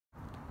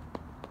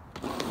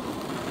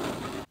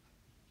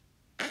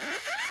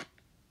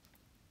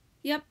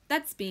Yep,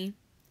 that's me.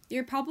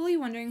 You're probably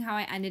wondering how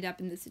I ended up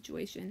in this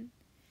situation.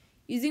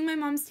 Using my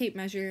mom's tape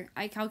measure,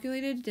 I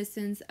calculated a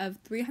distance of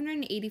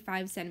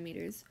 385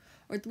 centimeters,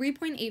 or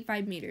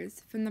 3.85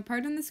 meters, from the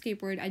part on the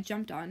skateboard I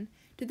jumped on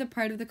to the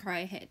part of the car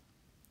I hit.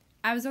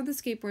 I was on the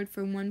skateboard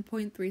for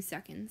 1.3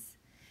 seconds.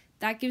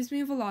 That gives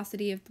me a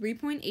velocity of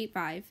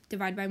 3.85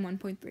 divided by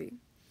 1.3,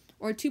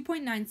 or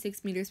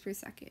 2.96 meters per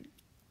second.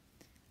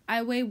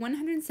 I weigh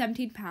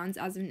 117 pounds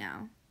as of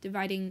now.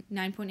 Dividing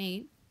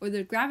 9.8, or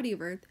the gravity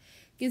of Earth,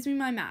 gives me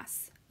my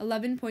mass,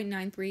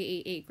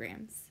 11.9388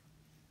 grams.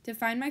 To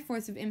find my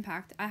force of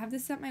impact, I have to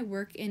set my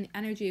work and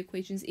energy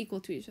equations equal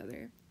to each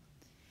other,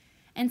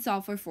 and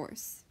solve for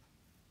force.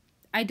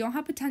 I don't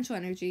have potential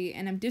energy,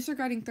 and I'm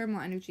disregarding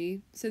thermal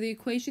energy, so the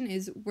equation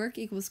is work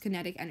equals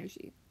kinetic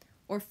energy,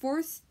 or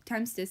force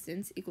times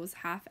distance equals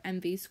half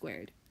mv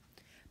squared.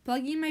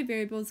 Plugging in my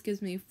variables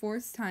gives me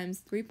force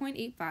times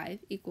 3.85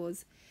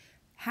 equals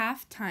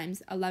half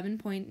times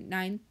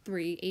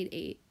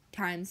 11.9388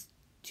 times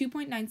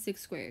 2.96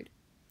 squared,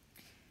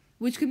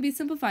 which can be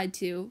simplified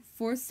to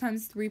force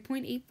times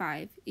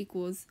 3.85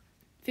 equals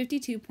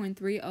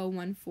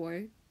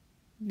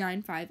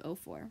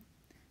 52.30149504.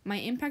 My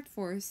impact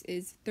force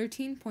is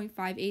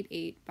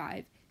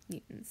 13.5885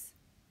 newtons.